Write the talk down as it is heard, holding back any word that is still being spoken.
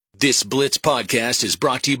This Blitz podcast is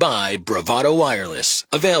brought to you by Bravado Wireless.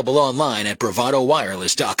 Available online at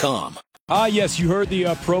bravadowireless.com. Yes, you heard the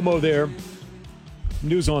promo there.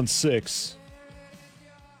 News on 6.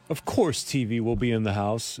 Of course, TV will be in the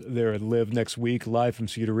house there at LIV next week, live from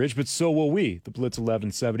Cedar Ridge, but so will we. The Blitz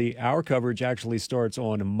 1170. Our coverage actually starts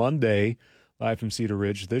on Monday, live from Cedar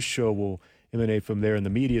Ridge. This show will emanate from there in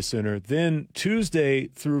the Media Center. Then Tuesday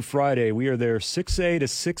through Friday, we are there 6A to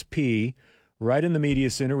 6P, right in the Media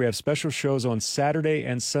Center. We have special shows on Saturday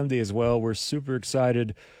and Sunday as well. We're super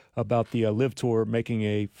excited about the LIV Tour making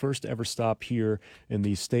a first-ever stop here in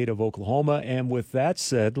the state of Oklahoma. And with that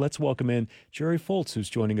said, let's welcome in Jerry Foltz, who's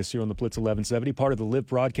joining us here on the Blitz 1170, part of the LIV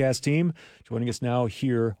broadcast team, joining us now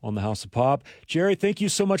here on the House of Pop. Jerry, thank you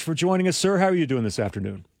so much for joining us, sir. How are you doing this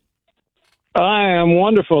afternoon? I am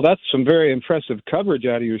wonderful. That's some very impressive coverage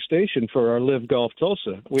out of your station for our LIV Golf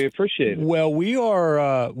Tulsa. We appreciate it. Well, we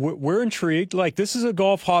are we're intrigued. Like, this is a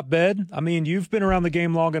golf hotbed. I mean, you've been around the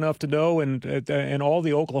game long enough to know, and all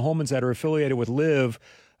the Oklahomans that are affiliated with LIV,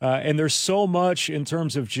 and there's so much in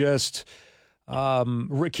terms of just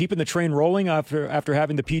keeping the train rolling after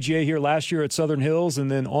having the PGA here last year at Southern Hills and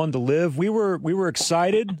then on to LIV. We were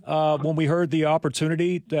excited when we heard the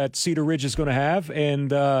opportunity that Cedar Ridge is going to have,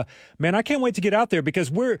 and man, I can't wait to get out there because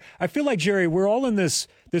I feel like, Jerry, we're all in this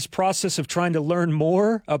process of trying to learn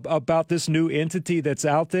more about this new entity that's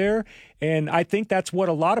out there, and I think that's what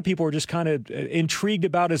a lot of people are just kind of intrigued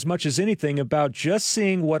about as much as anything, about just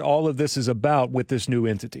seeing what all of this is about with this new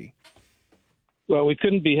entity. Well, we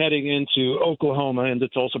couldn't be heading into Oklahoma and the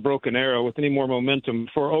Tulsa Broken Arrow with any more momentum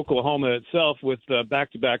for Oklahoma itself, with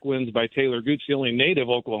back-to-back wins by Talor Gooch, the only native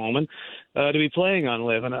Oklahoman to be playing on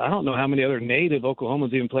LIV. And I don't know how many other native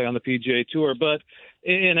Oklahomans even play on the PGA Tour, but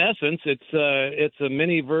in essence, it's a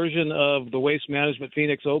mini version of the Waste Management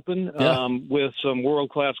Phoenix Open, with some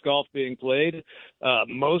world-class golf being played.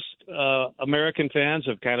 Most American fans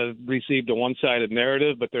have kind of received a one-sided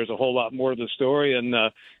narrative, but there's a whole lot more to the story. And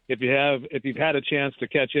if you've had a chance to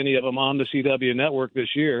catch any of them on the CW network this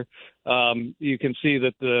year, you can see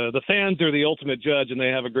that the fans are the ultimate judge, and they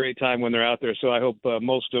have a great time when they're out there. So I hope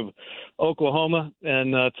most of Oklahoma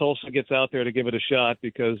and Tulsa gets out there to give it a shot,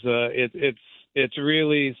 because it's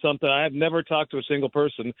really something. I've never talked to a single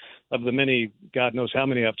person of the many, God knows how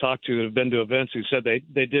many I've talked to that have been to events, who said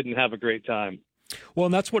they didn't have a great time. Well,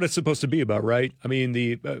 and that's what it's supposed to be about, right? I mean,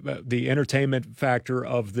 the entertainment factor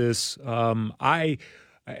of this.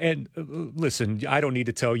 Listen, I don't need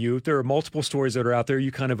to tell you, there are multiple stories that are out there.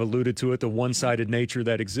 You kind of alluded to it, the one-sided nature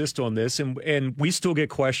that exists on this. And we still get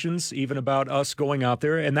questions even about us going out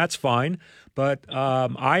there, and that's fine. But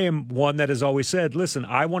I am one that has always said, listen,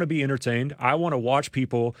 I want to be entertained. I want to watch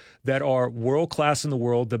people that are world-class in the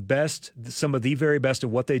world, the best, some of the very best at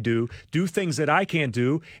what they do things that I can't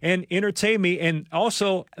do, and entertain me, and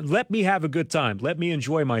also let me have a good time. Let me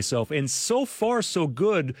enjoy myself. And so far, so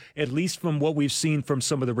good, at least from what we've seen from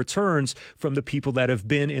some of the returns from the people that have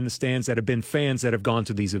been in the stands, that have been fans that have gone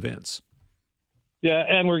to these events. Yeah,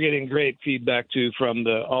 and we're getting great feedback, too, from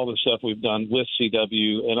all the stuff we've done with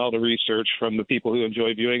CW and all the research from the people who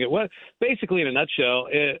enjoy viewing it. Basically, in a nutshell,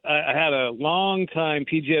 I had a long-time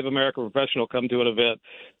PGA of America professional come to an event,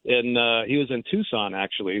 and he was in Tucson,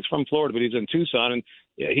 actually. He's from Florida, but he's in Tucson, and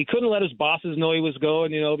he couldn't let his bosses know he was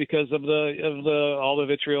going, because of all the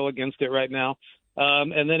vitriol against it right now.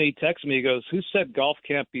 And then he texts me, he goes, "Who said golf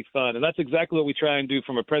can't be fun?" And that's exactly what we try and do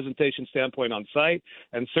from a presentation standpoint on site,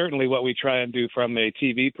 and certainly what we try and do from a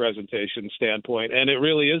TV presentation standpoint. And it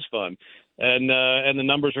really is fun. And the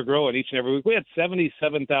numbers are growing each and every week. We had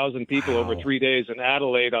 77,000 people over 3 days in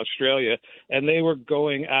Adelaide, Australia, and they were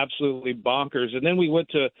going absolutely bonkers. And then we went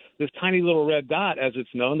to this tiny little red dot, as it's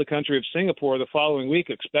known, the country of Singapore, the following week,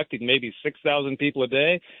 expecting maybe 6,000 people a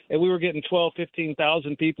day. And we were getting 12,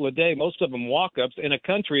 15,000 people a day, most of them walk-ups, in a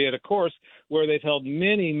country at a course where they've held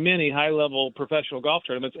many, many high-level professional golf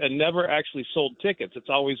tournaments and never actually sold tickets. It's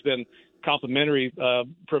always been complimentary,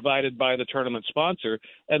 provided by the tournament sponsor,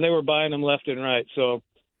 and they were buying them left and right. So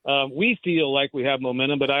we feel like we have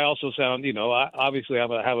momentum, but I also I obviously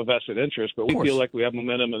have a vested interest, but we feel like we have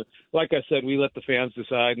momentum. And like I said, we let the fans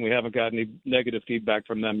decide, and we haven't got any negative feedback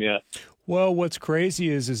from them yet. Well, what's crazy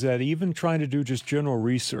is that even trying to do just general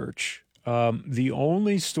research, the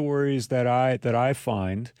only stories that I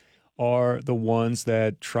find are the ones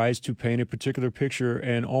that tries to paint a particular picture,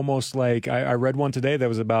 and almost like I read one today that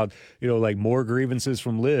was about, like more grievances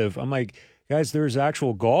from LIV. I'm like, guys, there's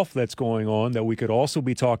actual golf that's going on that we could also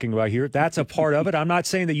be talking about here. That's a part of it. I'm not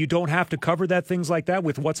saying that you don't have to cover things like that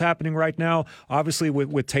with what's happening right now, obviously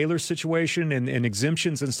with Taylor's situation and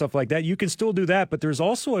exemptions and stuff like that. You can still do that, but there's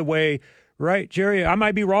also a way, right, Jerry, I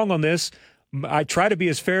might be wrong on this, I try to be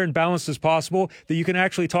as fair and balanced as possible, that you can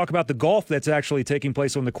actually talk about the golf that's actually taking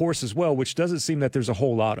place on the course as well, which doesn't seem that there's a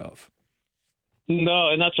whole lot of. No,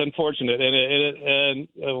 and that's unfortunate. And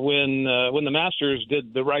when the Masters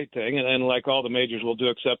did the right thing, and like all the majors will do,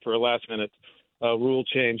 except for a last-minute rule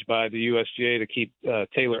change by the USGA to keep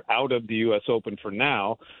Talor out of the U.S. Open for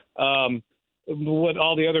now, what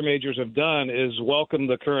all the other majors have done is welcome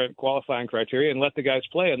the current qualifying criteria and let the guys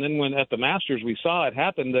play. And then when at the Masters we saw it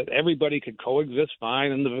happen that everybody could coexist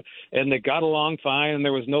fine and they got along fine and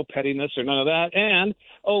there was no pettiness or none of that. And,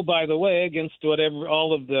 oh, by the way, against whatever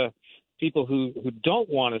all of the people who don't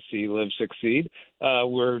want to see LIV succeed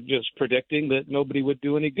were just predicting that nobody would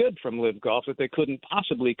do any good from LIV Golf, that they couldn't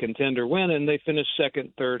possibly contend or win, and they finished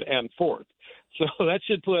second, third, and fourth. So that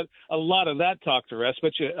should put a lot of that talk to rest.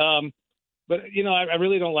 But I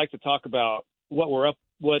really don't like to talk about the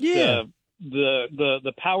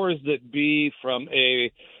powers that be from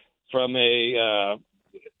a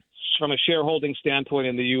shareholding standpoint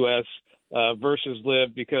in the U.S. Versus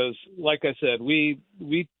LIV, because, like I said,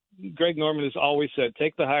 Greg Norman has always said,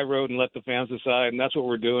 take the high road and let the fans decide, and that's what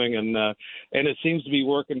we're doing, and it seems to be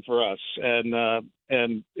working for us, and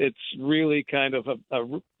it's really kind of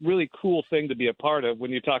a really cool thing to be a part of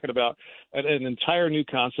when you're talking about an entire new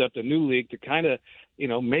concept, a new league to kind of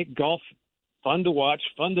make golf fun to watch,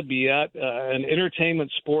 fun to be at, an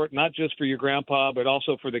entertainment sport, not just for your grandpa but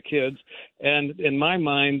also for the kids. And in my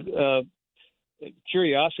mind,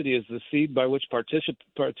 curiosity is the seed by which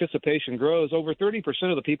participation grows. Over 30%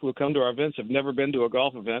 of the people who come to our events have never been to a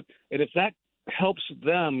golf event. And if that helps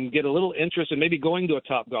them get a little interest in maybe going to a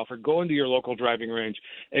Topgolf or going to your local driving range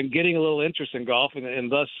and getting a little interest in golf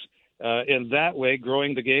and thus in that way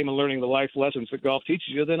growing the game and learning the life lessons that golf teaches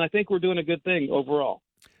you, then I think we're doing a good thing overall.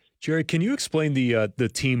 Jerry, can you explain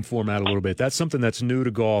the team format a little bit? That's something that's new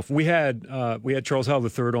to golf. We had Charles Howell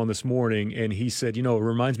III on this morning, and he said, it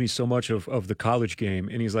reminds me so much of the college game.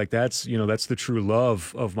 And he's like, that's the true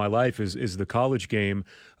love of my life is the college game.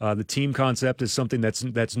 The team concept is something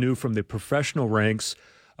that's new from the professional ranks.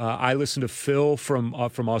 I listened to Phil from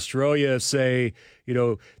Australia say,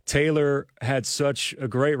 Talor had such a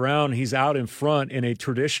great round. He's out in front in a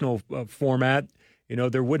traditional format.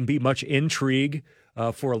 There wouldn't be much intrigue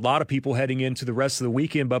for a lot of people heading into the rest of the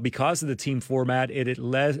weekend, but because of the team format,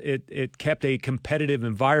 it kept a competitive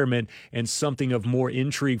environment and something of more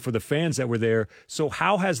intrigue for the fans that were there. So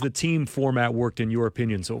how has the team format worked in your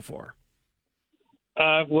opinion so far?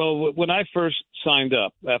 Well, when I first signed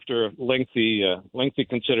up, after lengthy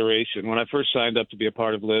consideration, when I first signed up to be a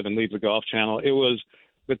part of LIV and lead the Golf Channel, it was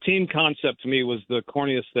the team concept to me was the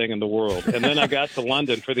corniest thing in the world. And then I got to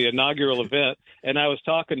London for the inaugural event, and I was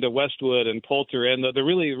talking to Westwood and Poulter, and the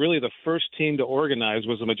really the first team to organize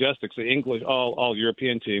was the Majestics, the English all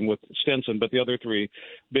European team with Stenson, but the other three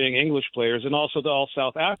being English players, and also the all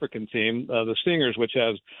South African team, the Stingers, which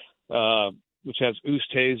has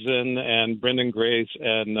Oosthuizen and Brendan Grace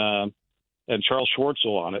and Charles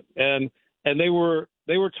Schwartzel on it, and they were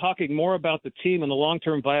talking more about the team and the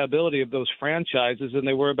long-term viability of those franchises than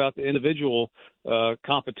they were about the individual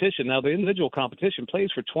competition. Now, the individual competition plays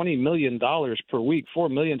for $20 million per week,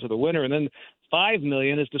 $4 million to the winner, and then $5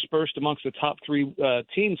 million is dispersed amongst the top three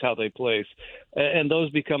teams how they place, and those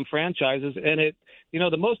become franchises. And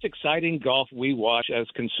the most exciting golf we watch as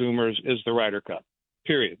consumers is the Ryder Cup.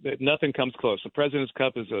 Period. Nothing comes close. The President's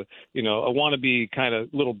Cup is a wannabe kind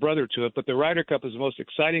of little brother to it, but the Ryder Cup is the most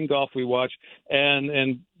exciting golf we watch,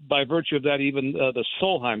 and by virtue of that, even the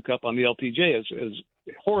Solheim Cup on the LPGA is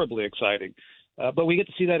horribly exciting. But we get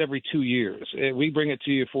to see that every 2 years. We bring it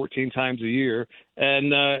to you 14 times a year,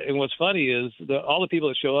 and what's funny is all the people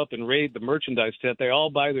that show up and raid the merchandise tent, they all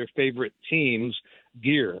buy their favorite team's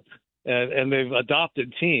gear. And they've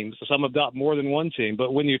adopted teams. Some adopt more than one team.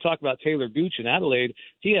 But when you talk about Talor Gooch in Adelaide,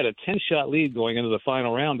 he had a 10-shot lead going into the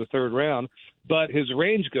final round, the third round. But his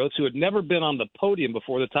range goats, who had never been on the podium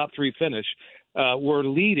before the top three finish, were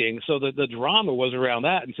leading. So the drama was around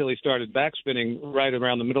that until he started backspinning right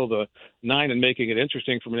around the middle of the nine and making it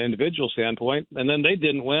interesting from an individual standpoint. And then they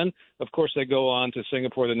didn't win. Of course, they go on to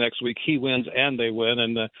Singapore the next week. He wins and they win.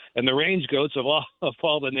 And the range goats of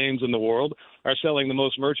all the names in the world are selling the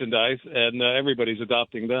most merchandise, and everybody's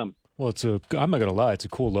adopting them. Well, I'm not going to lie, it's a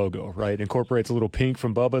cool logo, right? It incorporates a little pink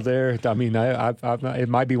from Bubba there. I mean, it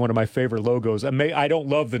might be one of my favorite logos. I don't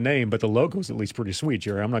love the name, but the logo's at least pretty sweet,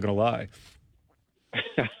 Jerry. I'm not going to lie.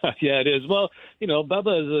 Yeah, it is. Well,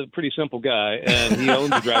 Bubba is a pretty simple guy, and he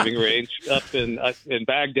owns a driving range up in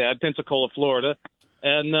Baghdad, Pensacola, Florida.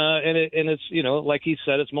 And it's, like he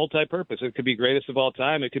said, it's multi-purpose. It could be greatest of all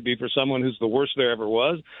time. It could be for someone who's the worst there ever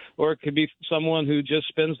was, or it could be someone who just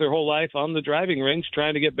spends their whole life on the driving range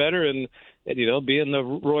trying to get better and being the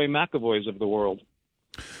Roy McAvoys of the world.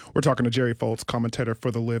 We're talking to Jerry Foltz, commentator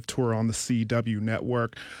for the LIV Tour on the CW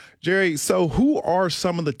Network. Jerry, so who are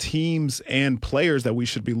some of the teams and players that we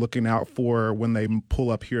should be looking out for when they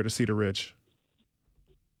pull up here to Cedar Ridge?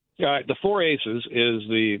 The four aces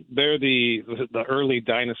they're the early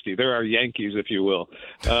dynasty. They're our Yankees, if you will.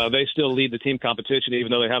 They still lead the team competition,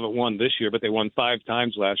 even though they haven't won this year, but they won 5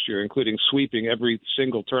 times last year, including sweeping every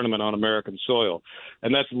single tournament on American soil.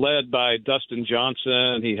 And that's led by Dustin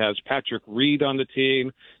Johnson. He has Patrick Reed on the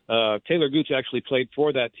team. Talor Gooch actually played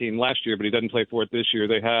for that team last year, but he doesn't play for it this year.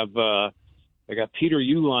 They got Peter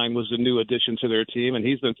Uihlein was the new addition to their team, and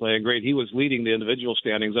he's been playing great. He was leading the individual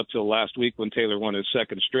standings up till last week when Talor won his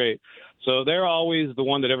second straight. So they're always the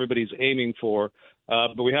one that everybody's aiming for.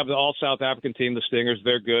 But we have the all-South African team, the Stingers.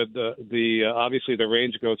 They're good. Obviously, the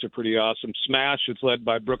Range Goats are pretty awesome. Smash, it's led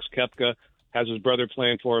by Brooks Koepka, has his brother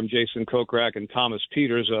playing for him, Jason Kokrak, and Thomas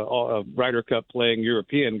Peters, a Ryder Cup playing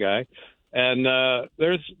European guy. And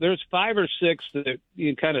there's 5 or 6 that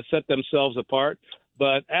you kind of set themselves apart.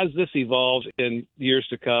 But as this evolves in years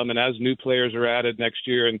to come, and as new players are added next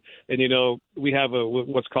year, and we have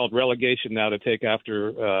what's called relegation now to take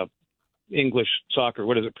after English soccer.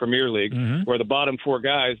 What is it, Premier League? Mm-hmm. Where the bottom four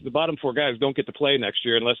guys don't get to play next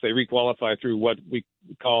year unless they requalify through what we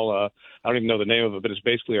call I don't even know the name of it, but it's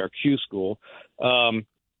basically our Q school. And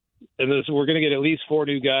so we're going to get at least 4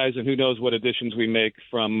 new guys, and who knows what additions we make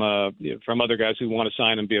from other guys who want to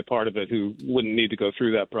sign and be a part of it, who wouldn't need to go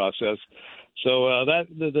through that process. So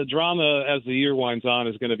the drama as the year winds on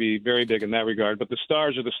is going to be very big in that regard. But the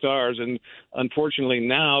stars are the stars, and unfortunately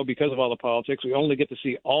now, because of all the politics, we only get to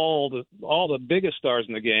see all the biggest stars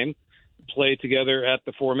in the game play together at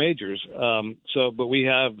the 4 majors. But we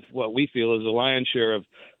have what we feel is a lion's share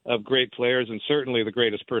of great players, and certainly the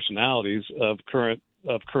greatest personalities of current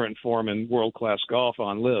form in world-class golf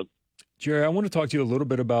on LIV. Jerry, I want to talk to you a little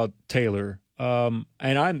bit about Talor.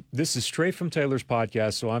 And this is straight from Talor's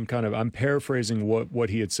podcast, so I'm paraphrasing what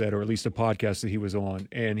he had said, or at least a podcast that he was on.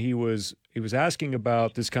 And he was asking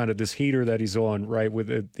about this heater that he's on, right,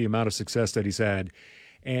 with the amount of success that he's had.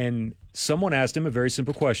 And someone asked him a very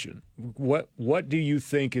simple question. What do you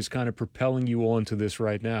think is kind of propelling you on to this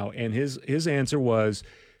right now? And his answer was,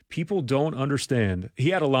 people don't understand. He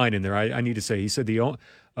had a line in there, I need to say. He said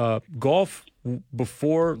golf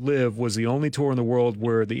before LIV was the only tour in the world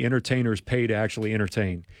where the entertainers pay to actually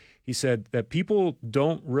entertain. He said that people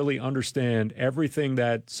don't really understand everything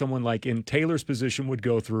that someone like in Talor's position would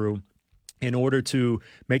go through in order to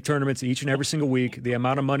make tournaments each and every single week, the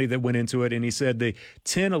amount of money that went into it. And he said the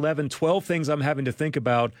 10, 11, 12 things I'm having to think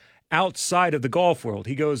about outside of the golf world.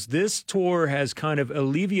 He goes, this tour has kind of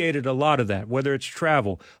alleviated a lot of that, whether it's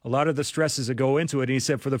travel, a lot of the stresses that go into it. And he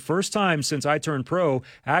said, for the first time since I turned pro,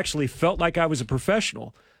 I actually felt like I was a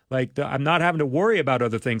professional. I'm not having to worry about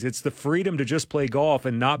other things. It's the freedom to just play golf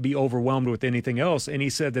and not be overwhelmed with anything else. And he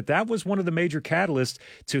said that was one of the major catalysts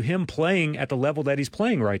to him playing at the level that he's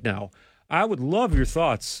playing right now. I would love your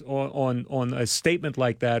thoughts on a statement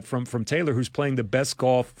like that from Talor, who's playing the best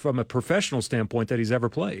golf from a professional standpoint that he's ever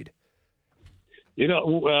played.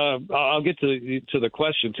 I'll get to the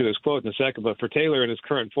question, to his quote in a second, but for Talor in his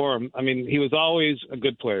current form, I mean, he was always a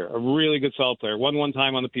good player, a really good solid player. Won one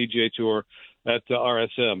time on the PGA Tour at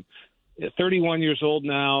RSM. 31 years old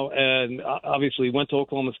now, and obviously went to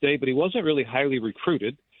Oklahoma State, but he wasn't really highly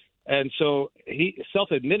recruited. And so he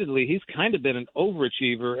self-admittedly, he's kind of been an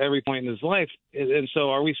overachiever every point in his life. And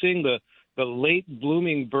so are we seeing the late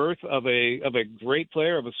blooming birth of a great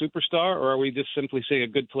player, of a superstar, or are we just simply seeing a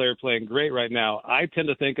good player playing great right now? I tend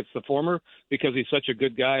to think it's the former, because he's such a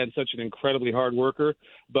good guy and such an incredibly hard worker,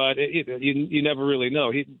 but you never really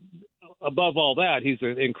know. Above all that, he's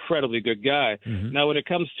an incredibly good guy. Mm-hmm. Now, when it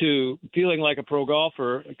comes to feeling like a pro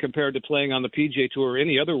golfer compared to playing on the PGA Tour or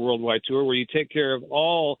any other worldwide tour where you take care of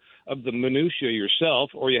all of the minutia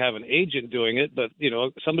yourself, or you have an agent doing it, but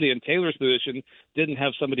somebody in Talor's position didn't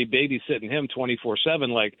have somebody babysitting him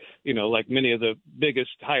 24/7 like many of the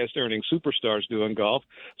biggest, highest earning superstars do in golf.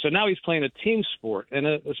 So now he's playing a team sport, and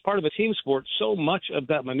as part of a team sport, so much of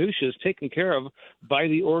that minutia is taken care of by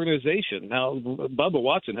the organization. Now, Bubba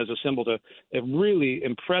Watson has assembled a really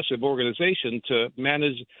impressive organization to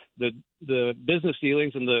manage the business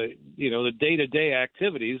dealings and the day-to-day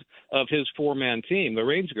activities of his 4-man team, the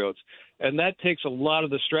Range Goats. And that takes a lot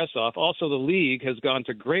of the stress off. Also, the league has gone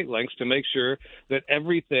to great lengths to make sure that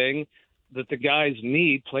everything that the guys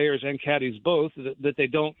need, players and caddies both, that they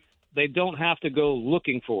don't they don't have to go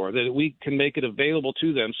looking for, that we can make it available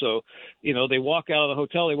to them. So, they walk out of the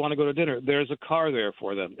hotel, they want to go to dinner. There's a car there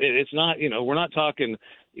for them. It's not, we're not talking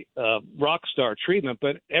rock star treatment,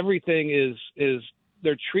 but everything is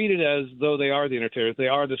they're treated as though they are the entertainers. They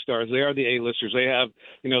are the stars. They are the A-listers. They have,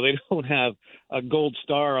 they don't have a gold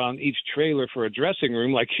star on each trailer for a dressing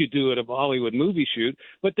room like you do at a Hollywood movie shoot,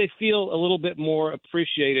 but they feel a little bit more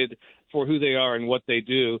appreciated for who they are and what they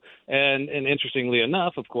do. And interestingly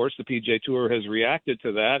enough, of course, the PGA Tour has reacted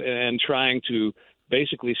to that and trying to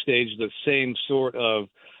basically stage the same sort of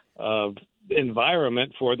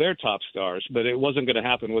environment for their top stars, but it wasn't going to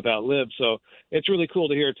happen without LIV. So it's really cool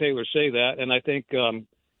to hear Talor say that. And I think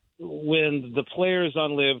when the players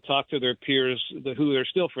on LIV talk to their peers who they're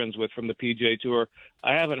still friends with from the PGA Tour,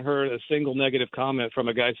 I haven't heard a single negative comment from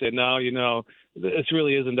a guy saying, no, this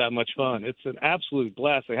really isn't that much fun. It's an absolute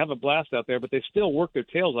blast. They have a blast out there, but they still work their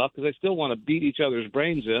tails off because they still want to beat each other's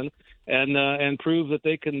brains in and prove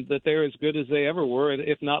that they're as good as they ever were, and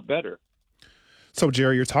if not better. So,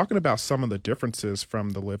 Jerry, you're talking about some of the differences from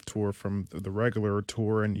the LIV Tour, from the regular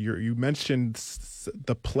tour, and you mentioned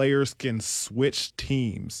the players can switch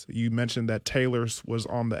teams. You mentioned that Taylor was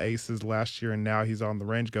on the Aces last year, and now he's on the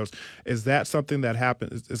Range Ghosts. Is that something that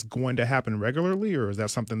is going to happen regularly, or is that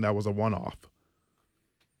something that was a one-off?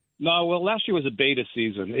 No, well, last year was a beta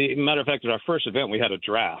season. Matter of fact, at our first event, we had a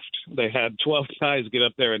draft. They had 12 guys get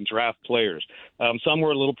up there and draft players. Some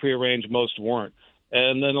were a little prearranged, most weren't.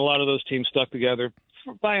 And then a lot of those teams stuck together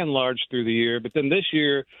by and large through the year. But then this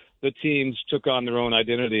year, the teams took on their own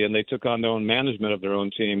identity and they took on their own management of their own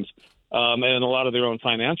teams and a lot of their own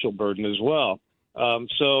financial burden as well.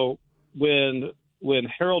 So when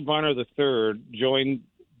Harold Varner III joined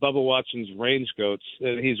Bubba Watson's Range Goats,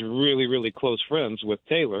 and he's really, really close friends with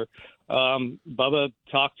Talor, Bubba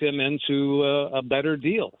talked him into a better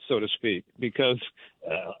deal, so to speak, because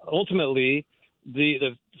ultimately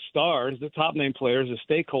the stars, the top name players,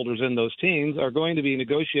 the stakeholders in those teams are going to be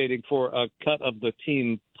negotiating for a cut of the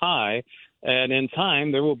team pie. And in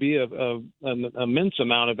time, there will be an immense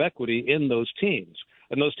amount of equity in those teams.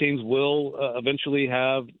 And those teams will eventually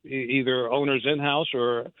have either owners in-house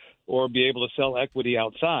or be able to sell equity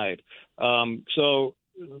outside. So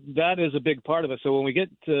that is a big part of it. So when we get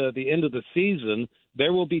to the end of the season,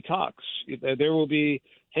 there will be talks. There will be,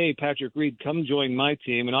 hey, Patrick Reed, come join my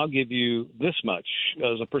team, and I'll give you this much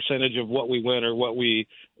as a percentage of what we win or what we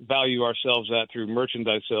value ourselves at through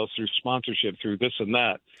merchandise sales, through sponsorship, through this and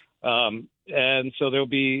that. And so there'll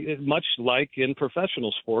be, much like in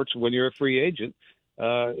professional sports when you're a free agent,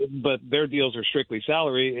 but their deals are strictly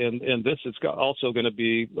salary, and this is also going to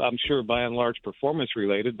be, I'm sure, by and large,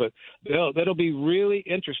 performance-related. But that'll be really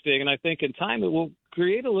interesting, and I think in time it will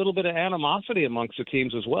create a little bit of animosity amongst the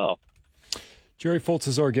teams as well. Jerry Foltz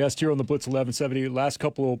is our guest here on the Blitz 1170. Last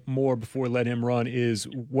couple more before we let him run is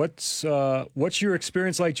what's your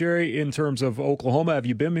experience like, Jerry, in terms of Oklahoma? Have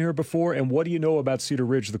you been here before? And what do you know about Cedar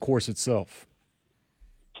Ridge, the course itself?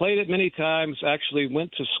 Played it many times. Actually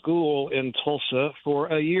went to school in Tulsa for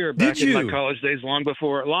a year back in my college days, long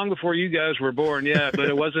before you guys were born. Yeah, but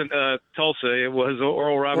it wasn't Tulsa. It was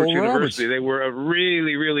Oral Roberts University. They were a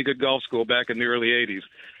really, really good golf school back in the early 80s.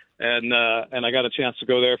 And I got a chance to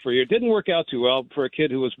go there for a year. It didn't work out too well for a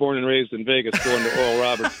kid who was born and raised in Vegas going to Oral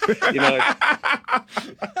Roberts.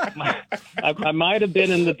 I might have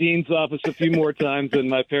been in the dean's office a few more times than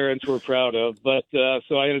my parents were proud of. But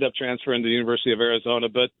so I ended up transferring to the University of Arizona.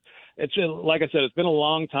 But it's like I said, it's been a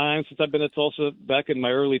long time since I've been at Tulsa. Back in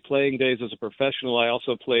my early playing days as a professional, I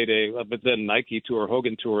also played a then Nike Tour,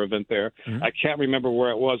 Hogan Tour event there. Mm-hmm. I can't remember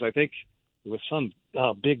where it was. I think it was some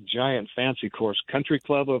big, giant, fancy course. Country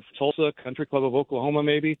Club of Tulsa, Country Club of Oklahoma,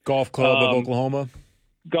 maybe. Golf Club of Oklahoma.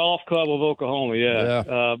 Golf Club of Oklahoma,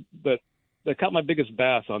 yeah. But I caught my biggest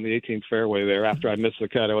bass on the 18th fairway there after I missed the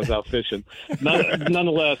cut. I was out fishing.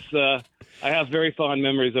 Nonetheless, I have very fond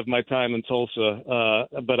memories of my time in Tulsa,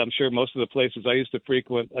 but I'm sure most of the places I used to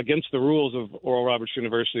frequent against the rules of Oral Roberts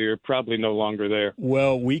University are probably no longer there.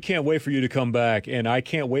 Well, we can't wait for you to come back, and I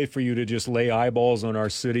can't wait for you to just lay eyeballs on our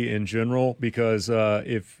city in general, because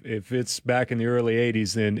if it's back in the early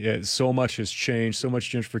 80s, then so much has changed, so much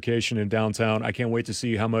gentrification in downtown. I can't wait to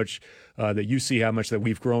see how much that you see how much that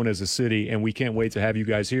we've grown as a city, and we can't wait to have you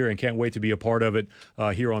guys here and can't wait to be a part of it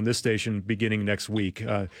here on this station beginning next week.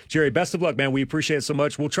 Jerry, best of luck, man. We appreciate it so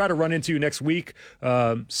much. We'll try to run into you next week,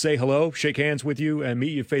 say hello, shake hands with you, and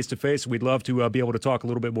meet you face-to-face. We'd love to be able to talk a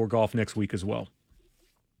little bit more golf next week as well.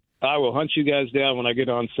 I will hunt you guys down when I get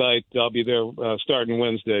on site. I'll be there starting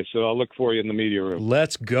Wednesday, so I'll look for you in the media room.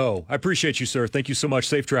 Let's go. I appreciate you, sir. Thank you so much.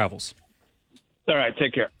 Safe travels. All right,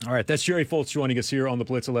 take care. All right, that's Jerry Foltz joining us here on the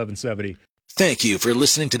Blitz 1170. Thank you for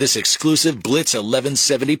listening to this exclusive Blitz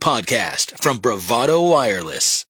 1170 podcast from Bravado Wireless.